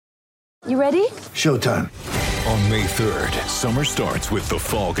You ready? Showtime. On May 3rd, summer starts with The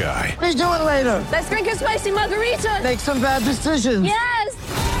Fall Guy. Let's do it later. Let's drink a spicy margarita. Make some bad decisions. Yes!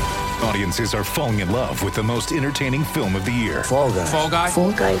 Audiences are falling in love with the most entertaining film of the year. Fall Guy. Fall Guy?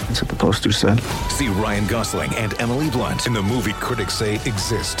 Fall Guy. That's what the poster said. See Ryan Gosling and Emily Blunt in the movie critics say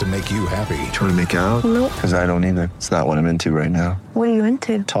exists to make you happy. Trying to make it out? Nope. Because I don't either. It's not what I'm into right now. What are you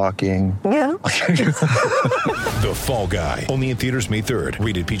into? Talking. Yeah. The Fall Guy. Only in theaters May 3rd.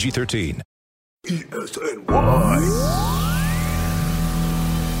 Rated PG-13. ESNY.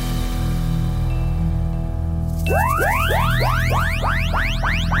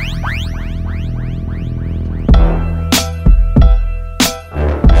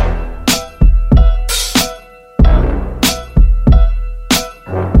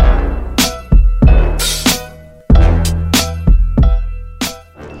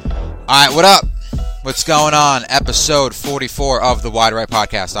 All right, what up? What's going on? Episode 44 of the Wide Right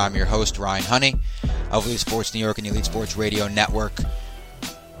Podcast. I'm your host, Ryan Honey, of Elite Sports New York and the Elite Sports Radio Network.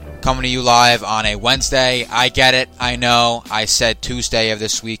 Coming to you live on a Wednesday. I get it. I know. I said Tuesday of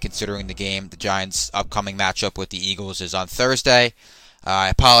this week, considering the game. The Giants' upcoming matchup with the Eagles is on Thursday. I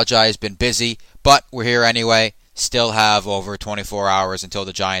apologize. Been busy, but we're here anyway. Still have over 24 hours until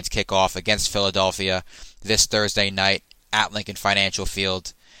the Giants kick off against Philadelphia this Thursday night at Lincoln Financial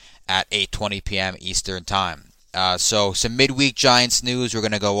Field at 8:20 p.m. Eastern Time. So some midweek Giants news we're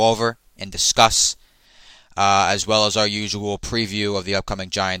going to go over and discuss, as well as our usual preview of the upcoming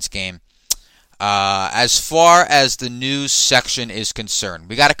Giants game. As far as the news section is concerned,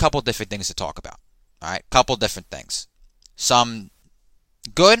 we got a couple different things to talk about. All right, couple different things. Some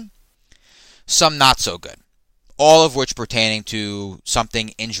good, some not so good. All of which pertaining to something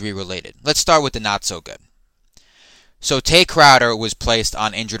injury related. Let's start with the not so good. So Tay Crowder was placed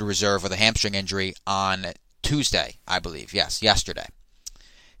on injured reserve with a hamstring injury on Tuesday, I believe. Yes, yesterday.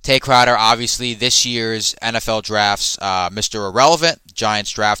 Tay Crowder, obviously this year's NFL drafts, Mr. Irrelevant. Giants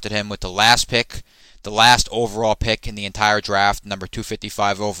drafted him with the last pick, the last overall pick in the entire draft, number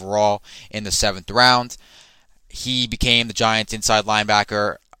 255 overall in the 7th round. He became the Giants' inside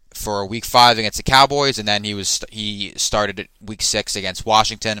linebacker for Week 5 against the Cowboys, and then he started at Week 6 against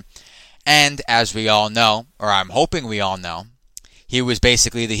Washington. And as we all know, or I'm hoping we all know, he was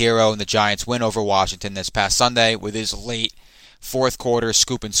basically the hero in the Giants' win over Washington this past Sunday with his late fourth quarter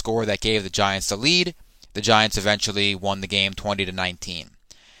scoop and score that gave the Giants the lead. The Giants eventually won the game 20-19.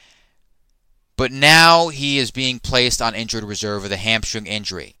 But now he is being placed on injured reserve with a hamstring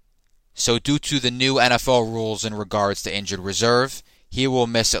injury. So due to the new NFL rules in regards to injured reserve, he will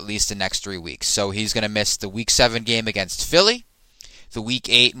miss at least the next 3 weeks. So he's going to miss the Week 7 game against Philly, the Week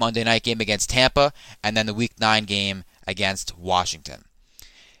 8 Monday night game against Tampa, and then the Week 9 game against Washington.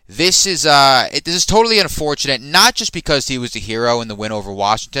 This is totally unfortunate, not just because he was the hero in the win over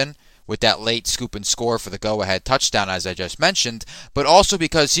Washington with that late scoop and score for the go-ahead touchdown, as I just mentioned, but also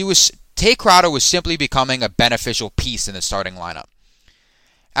because Tay Crowder was simply becoming a beneficial piece in the starting lineup.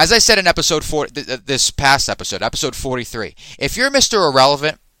 As I said in this past episode, episode 43, if you're Mr.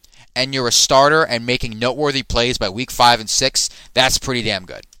 Irrelevant, and you're a starter and making noteworthy plays by Week 5 and 6, that's pretty damn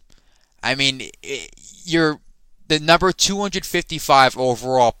good. I mean, you're the number 255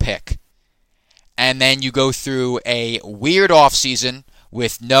 overall pick, and then you go through a weird offseason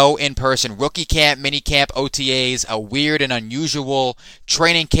with no in-person rookie camp, mini camp, OTAs, a weird and unusual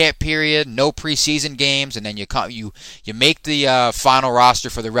training camp period, no preseason games, and then you make the final roster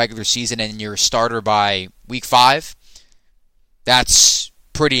for the regular season, and you're a starter by Week 5. That's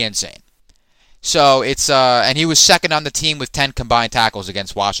pretty insane. So it's and he was second on the team with 10 combined tackles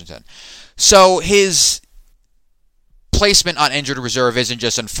against Washington. So his placement on injured reserve isn't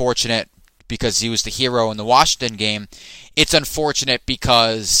just unfortunate because he was the hero in the Washington game. It's unfortunate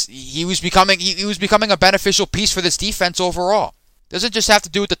because he was becoming a beneficial piece for this defense overall. It doesn't just have to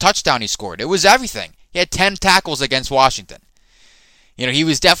do with the touchdown he scored. It was everything. He had 10 tackles against Washington. You know, he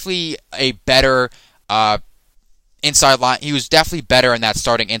was definitely a better inside line. He was definitely better in that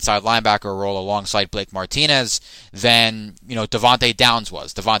starting inside linebacker role alongside Blake Martinez than, Devontae Downs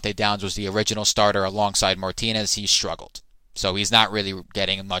was. Devontae Downs was the original starter alongside Martinez. He struggled. So he's not really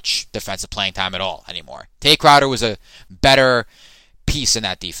getting much defensive playing time at all anymore. Tay Crowder was a better piece in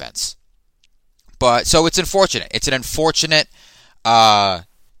that defense. But so it's unfortunate. It's an unfortunate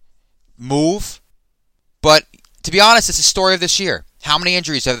move. But to be honest, it's the story of this year. How many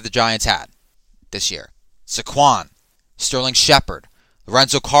injuries have the Giants had this year? Saquon, Sterling Shepard,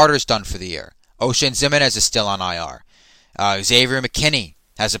 Lorenzo Carter's done for the year. Oshane Ximines is still on IR. Xavier McKinney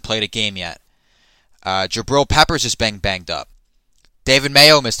hasn't played a game yet. Jabril Peppers is banged up. David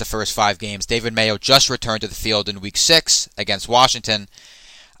Mayo missed the first 5 games. David Mayo just returned to the field in Week 6 against Washington.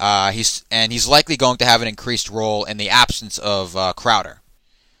 He's likely going to have an increased role in the absence of Crowder.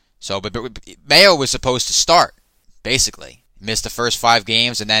 So, but Mayo was supposed to start, basically. Missed the first 5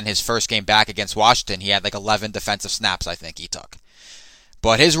 games, and then his first game back against Washington, he had like 11 defensive snaps, I think he took.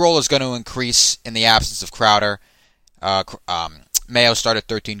 But his role is going to increase in the absence of Crowder. Mayo started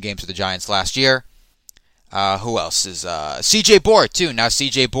 13 games with the Giants last year. Who else is C.J. Board too? Now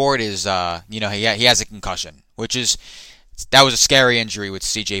C.J. Board is he has a concussion, that was a scary injury with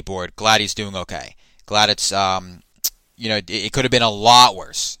C.J. Board. Glad he's doing okay. Glad it's it could have been a lot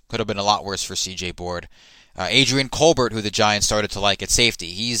worse. Could have been a lot worse for C.J. Board. Adrian Colbert, who the Giants started to like at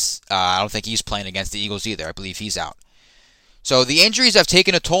safety, I don't think he's playing against the Eagles either. I believe he's out. So the injuries have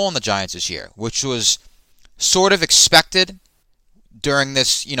taken a toll on the Giants this year, which was sort of expected during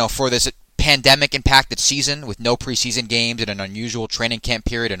this, for this pandemic-impacted season with no preseason games and an unusual training camp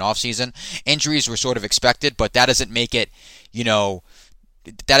period and offseason. Injuries were sort of expected, but that doesn't make it,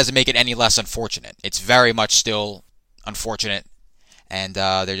 any less unfortunate. It's very much still unfortunate, and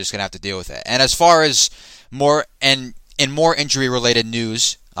they're just going to have to deal with it. And as far as more injury-related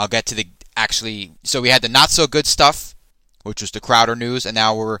news, I'll get to so we had the not-so-good stuff, which was the Crowder news, and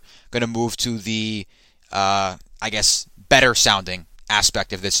now we're going to move to the, better-sounding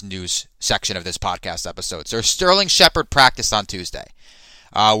aspect of this news section of this podcast episode. So Sterling Shepard practiced on Tuesday,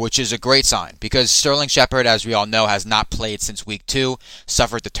 which is a great sign, because Sterling Shepard, as we all know, has not played since Week 2,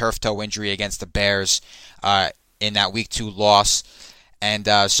 suffered the turf toe injury against the Bears in that Week 2 loss. And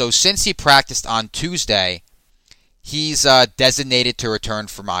so since he practiced on Tuesday, he's designated to return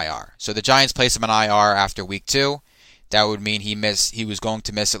from IR. So the Giants placed him on IR after Week 2. That would mean he was going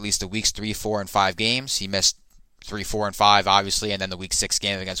to miss at least the Weeks 3, 4, and 5 games. He missed 3, 4, and 5, obviously, and then the Week 6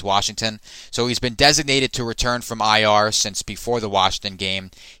 game against Washington. So he's been designated to return from IR since before the Washington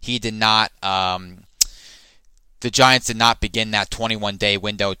game. He did not, the Giants did not begin that 21-day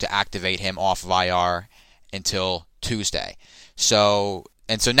window to activate him off of IR until Tuesday. So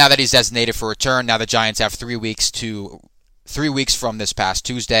now that he's designated for return, now the Giants have 3 weeks from this past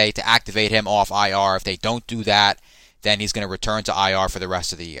Tuesday to activate him off IR. If they don't do that, then he's going to return to IR for the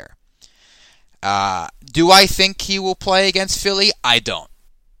rest of the year. Do I think he will play against Philly? I don't.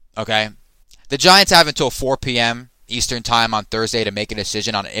 Okay? The Giants have until 4 p.m. Eastern Time on Thursday to make a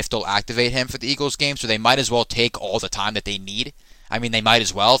decision on if they'll activate him for the Eagles game, so they might as well take all the time that they need. I mean, they might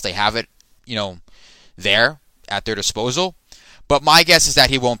as well if they have it, there at their disposal. But my guess is that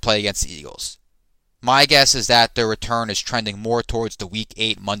he won't play against the Eagles. My guess is that their return is trending more towards the Week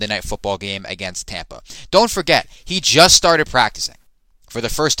 8 Monday Night Football game against Tampa. Don't forget, he just started practicing for the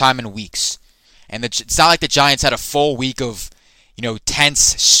first time in weeks. And it's not like the Giants had a full week of, tense,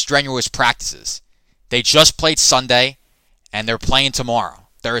 strenuous practices. They just played Sunday, and they're playing tomorrow,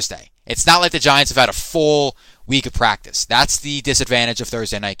 Thursday. It's not like the Giants have had a full week of practice. That's the disadvantage of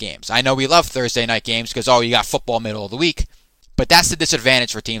Thursday night games. I know we love Thursday night games because, you got football middle of the week. But that's the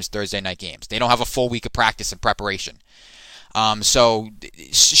disadvantage for teams Thursday night games. They don't have a full week of practice and preparation. So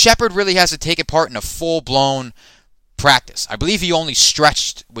Shepard really hasn't taken part in a full-blown practice. I believe he only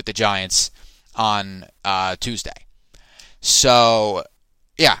stretched with the Giants on Tuesday. So,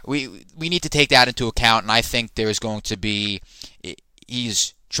 yeah, we need to take that into account, and I think there's going to be...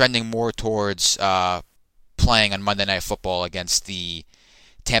 He's trending more towards playing on Monday Night Football against the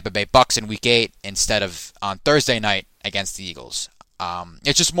Tampa Bay Bucks in Week 8 instead of on Thursday night against the Eagles.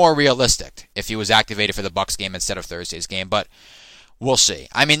 It's just more realistic if he was activated for the Bucks game instead of Thursday's game, but we'll see.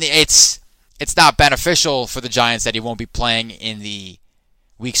 I mean, it's not beneficial for the Giants that he won't be playing in the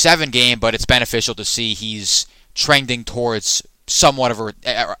Week 7 game, but it's beneficial to see he's trending towards somewhat of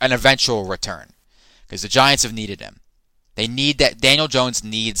an eventual return because the Giants have needed him. They need that. Daniel Jones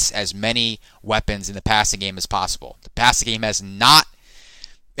needs as many weapons in the passing game as possible. The passing game has not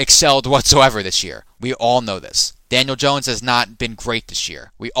excelled whatsoever this year. We all know this. Daniel Jones has not been great this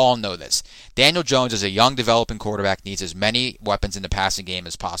year. We all know this. Daniel Jones, as a young developing quarterback, needs as many weapons in the passing game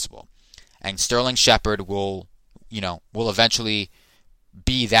as possible. And Sterling Shepard will eventually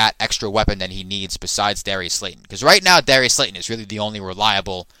be that extra weapon that he needs besides Darius Slayton. Because right now, Darius Slayton is really the only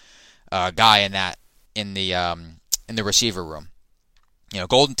reliable guy in the receiver room.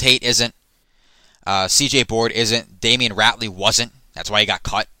 Golden Tate isn't. C.J. Board isn't. Damian Ratley wasn't. That's why he got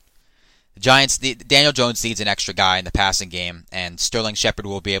cut. Daniel Jones needs an extra guy in the passing game, and Sterling Shepard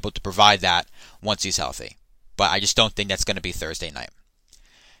will be able to provide that once he's healthy. But I just don't think that's going to be Thursday night.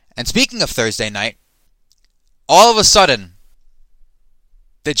 And speaking of Thursday night, all of a sudden,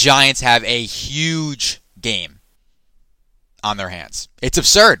 the Giants have a huge game on their hands. It's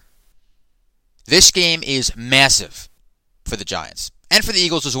absurd. This game is massive for the Giants, and for the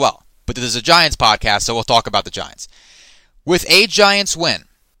Eagles as well. But this is a Giants podcast, so we'll talk about the Giants. With a Giants win,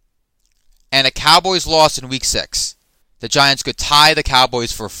 and the Cowboys lost in Week 6, the Giants could tie the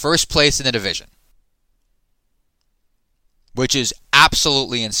Cowboys for first place in the division, which is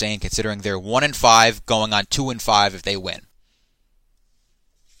absolutely insane considering they're 1-5 going on 2-5 if they win.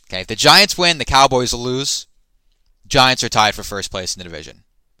 Okay, if the Giants win, the Cowboys will lose. Giants are tied for first place in the division,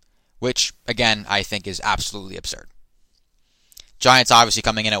 which, again, I think is absolutely absurd. Giants obviously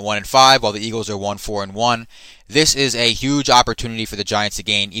coming in at 1-5, while the Eagles are 1-4-1. This is a huge opportunity for the Giants to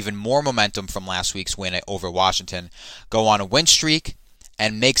gain even more momentum from last week's win over Washington, go on a win streak,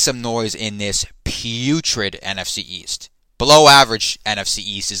 and make some noise in this putrid NFC East. Below average NFC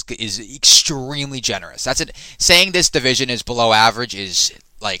East is extremely generous. That's it. Saying this division is below average is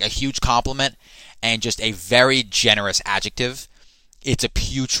like a huge compliment and just a very generous adjective. It's a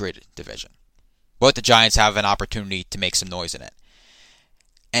putrid division, but the Giants have an opportunity to make some noise in it.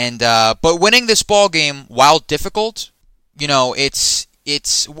 And but winning this ball game, while difficult,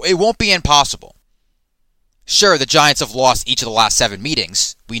 it won't be impossible. Sure, the Giants have lost each of the last 7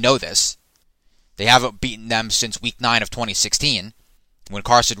 meetings. We know this. They haven't beaten them since Week 9 of 2016, when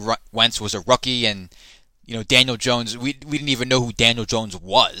Carson Wentz was a rookie, and Daniel Jones. We didn't even know who Daniel Jones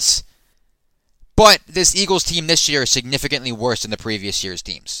was. But this Eagles team this year is significantly worse than the previous year's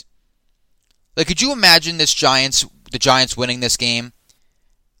teams. Like, could you imagine the Giants winning this game,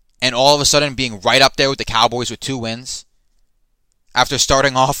 and all of a sudden being right up there with the Cowboys with 2 wins after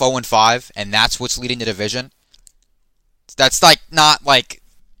starting off 0-5, and that's what's leading the division? That's not like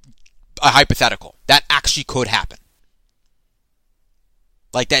a hypothetical. That actually could happen.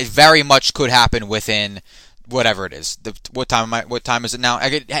 Like, that very much could happen within whatever it is. What time is it now?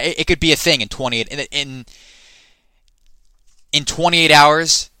 It could be a thing in 28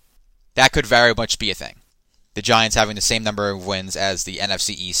 hours. That could very much be a thing. The Giants having the same number of wins as the NFC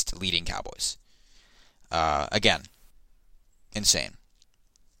East leading Cowboys. Again, insane.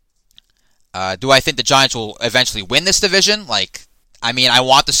 Do I think the Giants will eventually win this division? I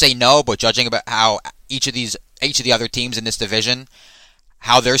want to say no, but judging about how each of the other teams in this division,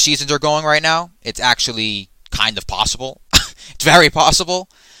 how their seasons are going right now, it's actually kind of possible. It's very possible.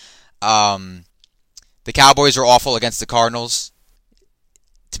 The Cowboys are awful against the Cardinals.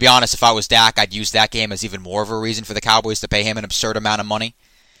 To be honest, if I was Dak, I'd use that game as even more of a reason for the Cowboys to pay him an absurd amount of money.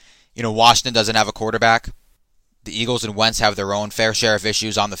 Washington doesn't have a quarterback. The Eagles and Wentz have their own fair share of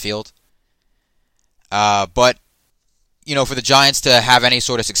issues on the field. But for the Giants to have any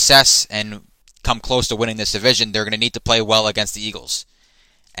sort of success and come close to winning this division, they're going to need to play well against the Eagles.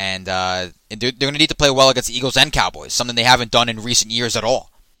 And they're going to need to play well against the Eagles and Cowboys, something they haven't done in recent years at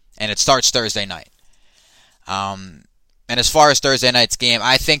all. And it starts Thursday night. And as far as Thursday night's game,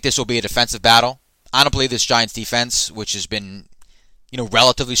 I think this will be a defensive battle. I don't believe this Giants defense, which has been,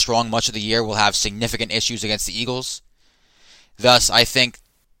 relatively strong much of the year, will have significant issues against the Eagles. Thus, I think,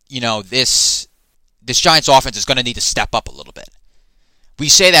 this Giants offense is going to need to step up a little bit. We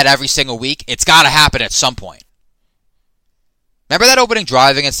say that every single week. It's got to happen at some point. Remember that opening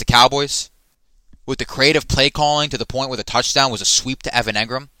drive against the Cowboys? With the creative play calling to the point where the touchdown was a sweep to Evan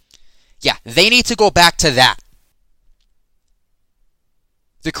Engram? Yeah, they need to go back to that.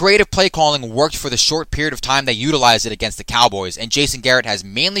 The creative play calling worked for the short period of time they utilized it against the Cowboys, and Jason Garrett has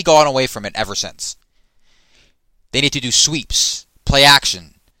mainly gone away from it ever since. They need to do sweeps, play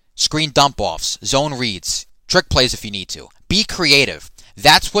action, screen dump-offs, zone reads, trick plays if you need to. Be creative.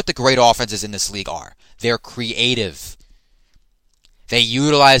 That's what the great offenses in this league are. They're creative. They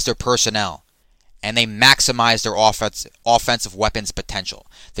utilize their personnel, and they maximize their offensive weapons potential.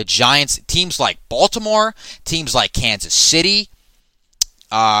 The Giants, teams like Baltimore, teams like Kansas City,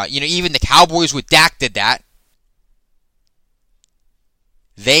 even the Cowboys with Dak did that.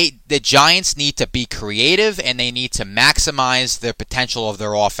 The Giants need to be creative, and they need to maximize the potential of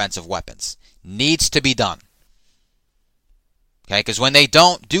their offensive weapons. Needs to be done. Okay, because when they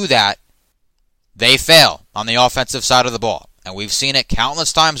don't do that, they fail on the offensive side of the ball. And we've seen it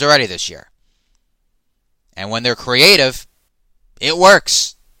countless times already this year. And when they're creative, it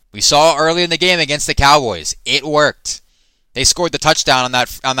works. We saw early in the game against the Cowboys. It worked. They scored the touchdown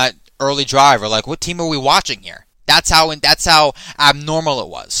on that early drive. We're like, what team are we watching here? That's how abnormal it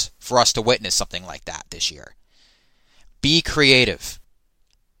was for us to witness something like that this year. Be creative.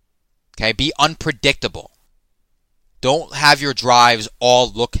 Okay, be unpredictable. Don't have your drives all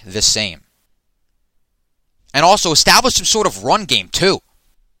look the same. And also establish some sort of run game too.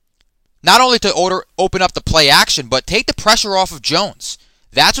 Not only to open up the play action, but take the pressure off of Jones.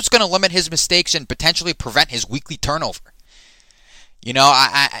 That's what's going to limit his mistakes and potentially prevent his weekly turnover. We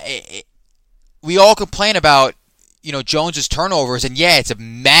all complain about, Jones's turnovers, and yeah, it's a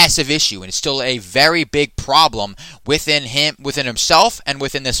massive issue, and it's still a very big problem within himself, and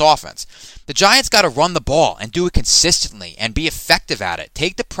within this offense. The Giants got to run the ball and do it consistently and be effective at it.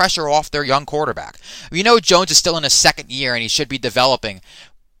 Take the pressure off their young quarterback. Jones is still in his second year, and he should be developing,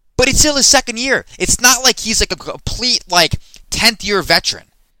 but it's still his second year. It's not like he's like a complete 10th year veteran.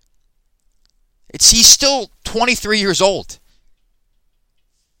 He's still 23 years old.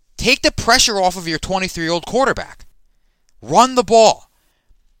 Take the pressure off of your 23-year-old quarterback. Run the ball.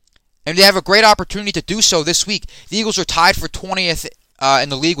 And they have a great opportunity to do so this week. The Eagles are tied for 20th in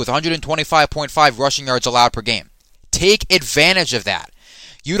the league with 125.5 rushing yards allowed per game. Take advantage of that.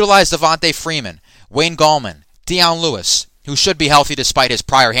 Utilize Devontae Freeman, Wayne Gallman, Deion Lewis, who should be healthy despite his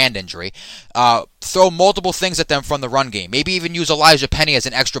prior hand injury. Throw multiple things at them from the run game. Maybe even use Elijah Penny as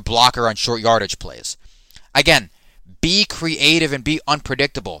an extra blocker on short yardage plays. Again, be creative and be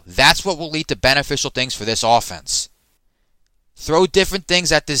unpredictable. That's what will lead to beneficial things for this offense. Throw different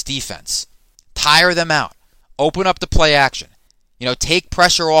things at this defense. Tire them out. Open up the play action. Take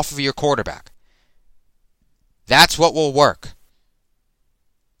pressure off of your quarterback. That's what will work.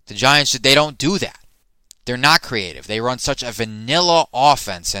 The Giants, they don't do that. They're not creative. They run such a vanilla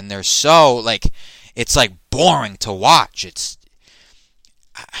offense, and they're so, it's boring to watch. It's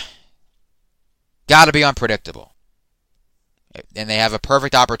got to be unpredictable. And they have a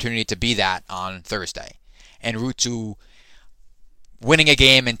perfect opportunity to be that on Thursday en route to winning a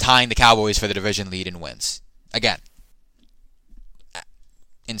game and tying the Cowboys for the division lead in wins. Again,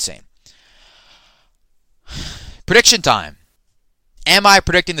 insane. Prediction time. Am I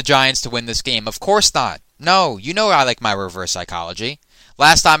predicting the Giants to win this game? Of course not. No, I like my reverse psychology.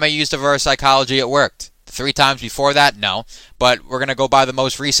 Last time I used reverse psychology, it worked. 3 times before that, no. But we're going to go by the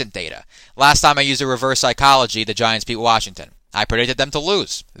most recent data. Last time I used a reverse psychology, the Giants beat Washington. I predicted them to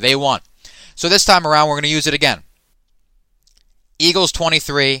lose. They won. So this time around, we're going to use it again. Eagles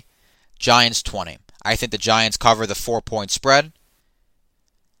 23, Giants 20. I think the Giants cover the 4-point spread.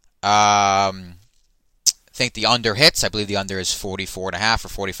 I think the under hits. I believe the under is 44.5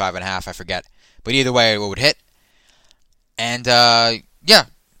 or 45.5. I forget. But either way, it would hit. And, I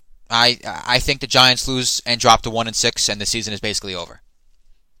think the Giants lose and drop to 1-6, and the season is basically over.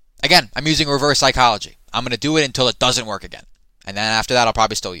 Again, I'm using reverse psychology. I'm going to do it until it doesn't work again. And then after that, I'll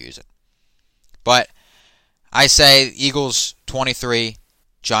probably still use it. But I say Eagles 23,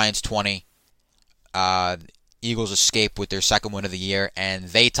 Giants 20. Eagles escape with their second win of the year, and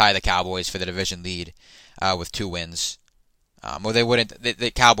they tie the Cowboys for the division lead with 2 wins. Or they wouldn't.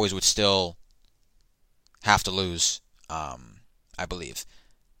 The Cowboys would still have to lose, I believe.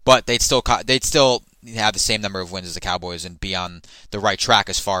 But they'd still have the same number of wins as the Cowboys and be on the right track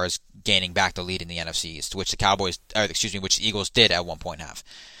as far as gaining back the lead in the NFC East, which which the Eagles did at one point have.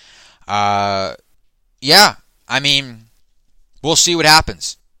 We'll see what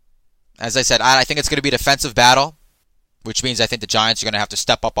happens. As I said, I think it's going to be a defensive battle, which means I think the Giants are going to have to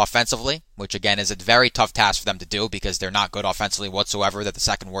step up offensively, which again is a very tough task for them to do because they're not good offensively whatsoever. They're the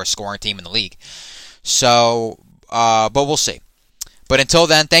second worst scoring team in the league. So, but we'll see. But until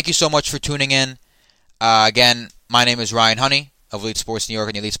then, thank you so much for tuning in. Again, my name is Ryan Honey of Elite Sports New York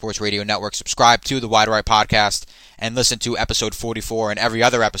and the Elite Sports Radio Network. Subscribe to the Wide Right Podcast and listen to episode 44 and every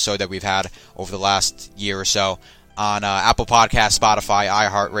other episode that we've had over the last year or so on Apple Podcasts, Spotify,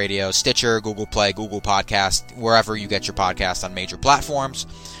 iHeartRadio, Stitcher, Google Play, Google Podcast, wherever you get your podcast on major platforms.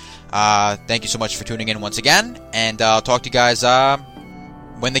 Thank you so much for tuning in once again, and I'll talk to you guys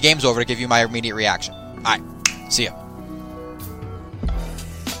when the game's over to give you my immediate reaction. All right, see ya.